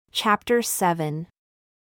Chapter 7.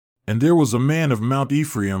 And there was a man of Mount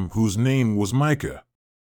Ephraim whose name was Micah.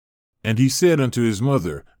 And he said unto his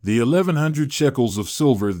mother, The 1100 shekels of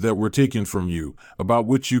silver that were taken from you, about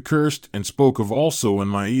which you cursed and spoke of also in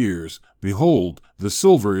my ears, behold, the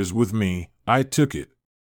silver is with me, I took it.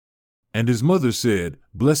 And his mother said,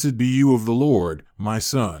 Blessed be you of the Lord, my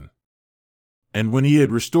son. And when he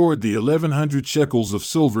had restored the 1100 shekels of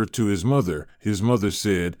silver to his mother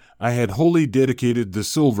said, I had wholly dedicated the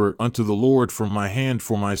silver unto the Lord from my hand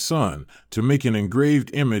for my son, to make an engraved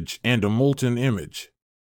image and a molten image.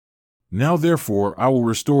 Now therefore I will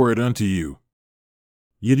restore it unto you.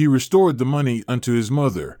 Yet he restored the money unto his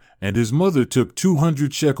mother, and his mother took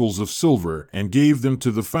 200 shekels of silver and gave them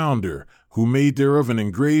to the founder, who made thereof an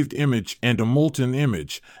engraved image and a molten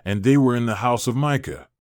image, and they were in the house of Micah.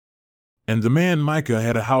 And the man Micah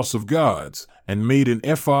had a house of gods, and made an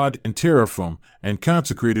ephod and teraphim, and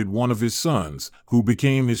consecrated one of his sons, who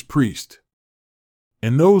became his priest.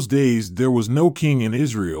 In those days there was no king in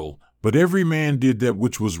Israel, but every man did that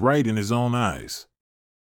which was right in his own eyes.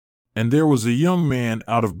 And there was a young man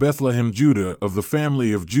out of Bethlehem, Judah, of the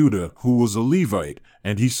family of Judah, who was a Levite,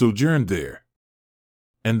 and he sojourned there.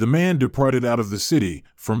 And the man departed out of the city,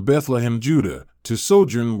 from Bethlehem, Judah, to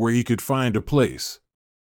sojourn where he could find a place.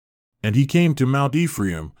 And he came to Mount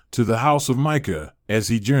Ephraim, to the house of Micah, as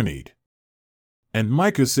he journeyed. And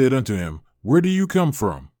Micah said unto him, Where do you come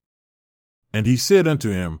from? And he said unto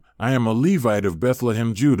him, I am a Levite of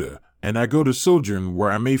Bethlehem, Judah, and I go to sojourn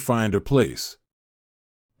where I may find a place.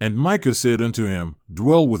 And Micah said unto him,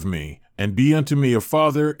 Dwell with me, and be unto me a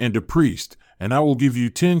father and a priest, and I will give you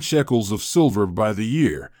 10 shekels of silver by the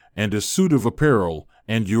year, and a suit of apparel,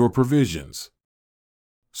 and your provisions.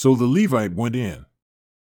 So the Levite went in.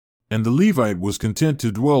 And the Levite was content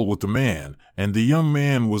to dwell with the man, and the young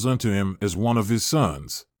man was unto him as one of his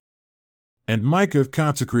sons. And Micah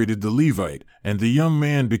consecrated the Levite, and the young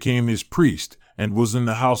man became his priest, and was in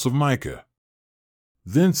the house of Micah.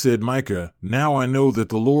 Then said Micah, Now I know that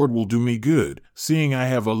the Lord will do me good, seeing I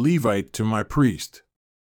have a Levite to my priest.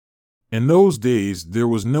 In those days there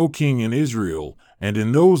was no king in Israel, and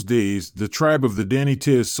in those days the tribe of the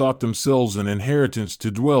Danites sought themselves an inheritance to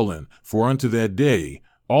dwell in, for unto that day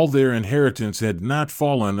all their inheritance had not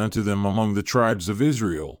fallen unto them among the tribes of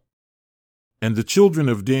Israel. And the children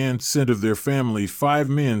of Dan sent of their family 5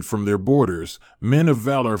 men from their borders, men of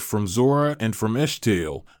valor from Zorah and from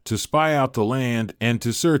Eshtaol, to spy out the land and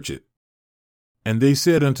to search it. And they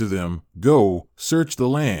said unto them, Go, search the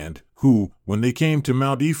land, who, when they came to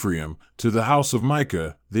Mount Ephraim, to the house of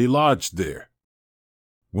Micah, they lodged there.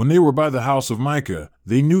 When they were by the house of Micah,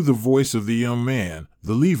 they knew the voice of the young man,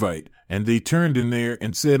 the Levite, and they turned in there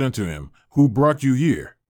and said unto him, Who brought you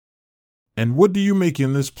here? And what do you make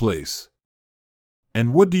in this place?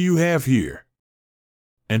 And what do you have here?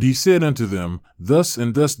 And he said unto them, Thus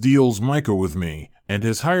and thus deals Micah with me, and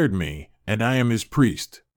has hired me, and I am his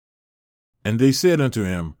priest. And they said unto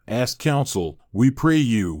him, Ask counsel, we pray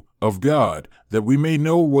you, of God, that we may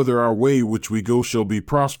know whether our way which we go shall be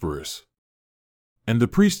prosperous. And the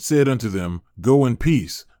priest said unto them, Go in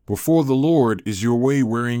peace, before the Lord is your way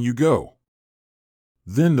wherein you go.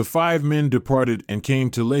 Then the 5 men departed and came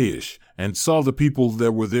to Laish, and saw the people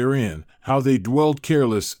that were therein, how they dwelled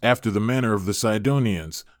careless after the manner of the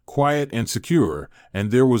Sidonians, quiet and secure,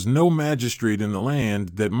 and there was no magistrate in the land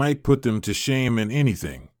that might put them to shame in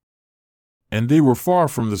anything. And they were far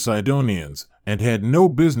from the Sidonians, and had no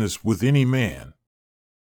business with any man.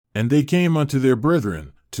 And they came unto their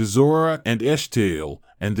brethren, to Zorah and Eshtaol,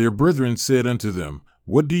 and their brethren said unto them,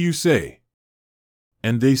 What do you say?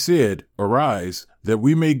 And they said, Arise, that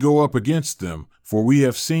we may go up against them, for we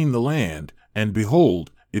have seen the land, and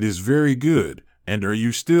behold, it is very good, and are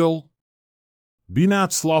you still? Be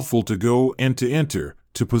not slothful to go and to enter,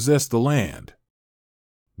 to possess the land.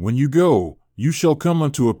 When you go, you shall come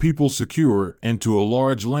unto a people secure and to a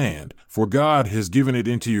large land, for God has given it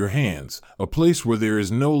into your hands, a place where there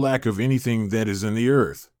is no lack of anything that is in the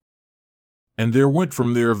earth. And there went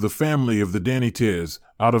from there of the family of the Danites,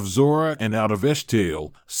 out of Zorah and out of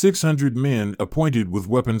Eshtaol, 600 men appointed with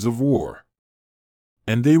weapons of war.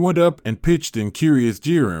 And they went up and pitched in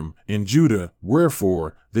Kiriath-Jearim, in Judah,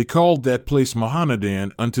 wherefore they called that place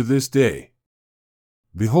Mahanadan unto this day.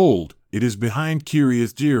 Behold, it is behind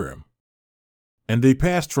Kiriath-Jearim. And they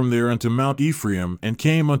passed from there unto Mount Ephraim, and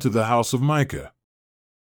came unto the house of Micah.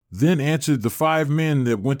 Then answered the 5 men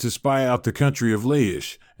that went to spy out the country of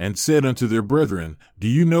Laish, and said unto their brethren, Do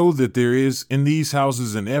you know that there is in these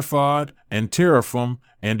houses an ephod, and teraphim,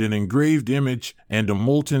 and an engraved image, and a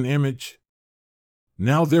molten image?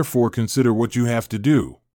 Now therefore consider what you have to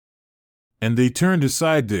do. And they turned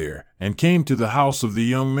aside there, and came to the house of the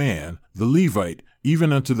young man, the Levite,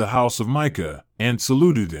 even unto the house of Micah, and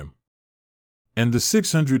saluted him. And the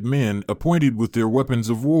 600 men appointed with their weapons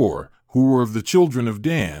of war, who were of the children of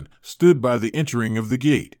Dan, stood by the entering of the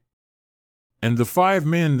gate. And the 5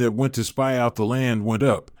 men that went to spy out the land went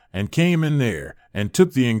up, and came in there, and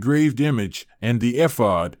took the engraved image, and the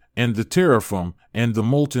ephod, and the teraphim, and the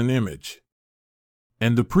molten image.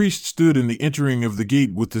 And the priest stood in the entering of the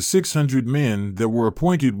gate with the 600 men that were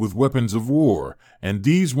appointed with weapons of war, and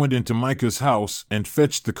these went into Micah's house, and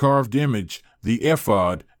fetched the carved image, the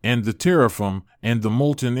ephod, and the teraphim, and the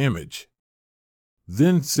molten image.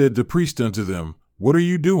 Then said the priest unto them, What are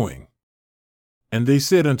you doing? And they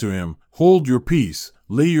said unto him, Hold your peace,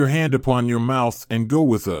 lay your hand upon your mouth, and go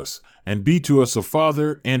with us, and be to us a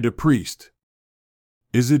father and a priest.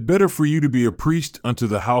 Is it better for you to be a priest unto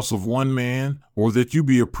the house of one man, or that you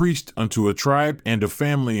be a priest unto a tribe and a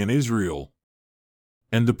family in Israel?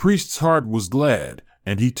 And the priest's heart was glad,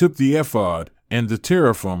 and he took the ephod, and the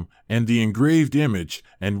teraphim, and the engraved image,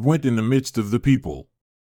 and went in the midst of the people.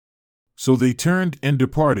 So they turned and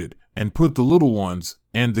departed, and put the little ones,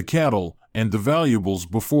 and the cattle, and the valuables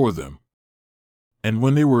before them. And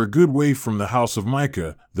when they were a good way from the house of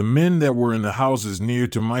Micah, the men that were in the houses near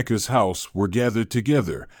to Micah's house were gathered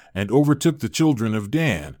together, and overtook the children of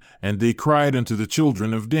Dan, and they cried unto the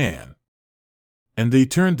children of Dan. And they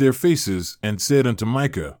turned their faces, and said unto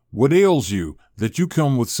Micah, What ails you, that you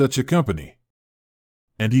come with such a company?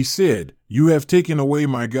 And he said, You have taken away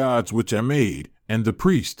my gods which I made, and the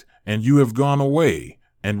priest, and you have gone away,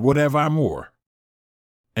 and what have I more?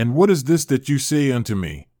 And what is this that you say unto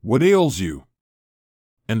me, What ails you?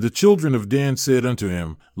 And the children of Dan said unto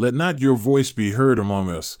him, Let not your voice be heard among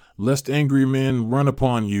us, lest angry men run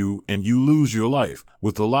upon you, and you lose your life,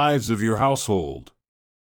 with the lives of your household.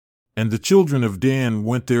 And the children of Dan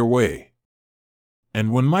went their way.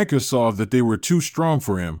 And when Micah saw that they were too strong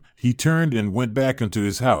for him, he turned and went back unto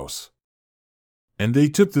his house. And they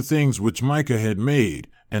took the things which Micah had made,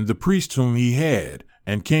 and the priest whom he had,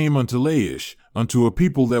 and came unto Laish, unto a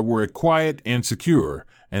people that were quiet and secure,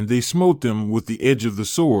 and they smote them with the edge of the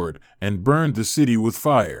sword, and burned the city with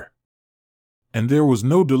fire. And there was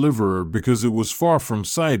no deliverer, because it was far from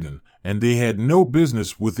Sidon, and they had no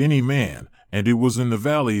business with any man, and it was in the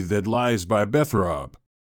valley that lies by Bethrob.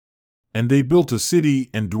 And they built a city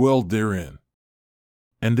and dwelled therein.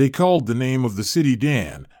 And they called the name of the city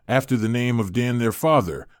Dan, after the name of Dan their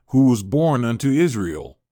father, who was born unto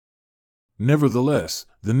Israel. Nevertheless,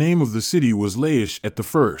 the name of the city was Laish at the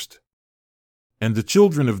first. And the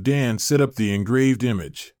children of Dan set up the engraved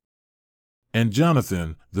image. And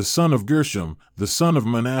Jonathan, the son of Gershom, the son of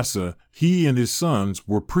Manasseh, he and his sons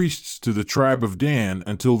were priests to the tribe of Dan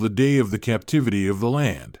until the day of the captivity of the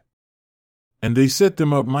land. And they set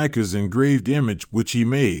them up Micah's engraved image which he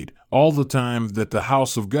made, all the time that the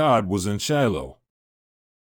house of God was in Shiloh.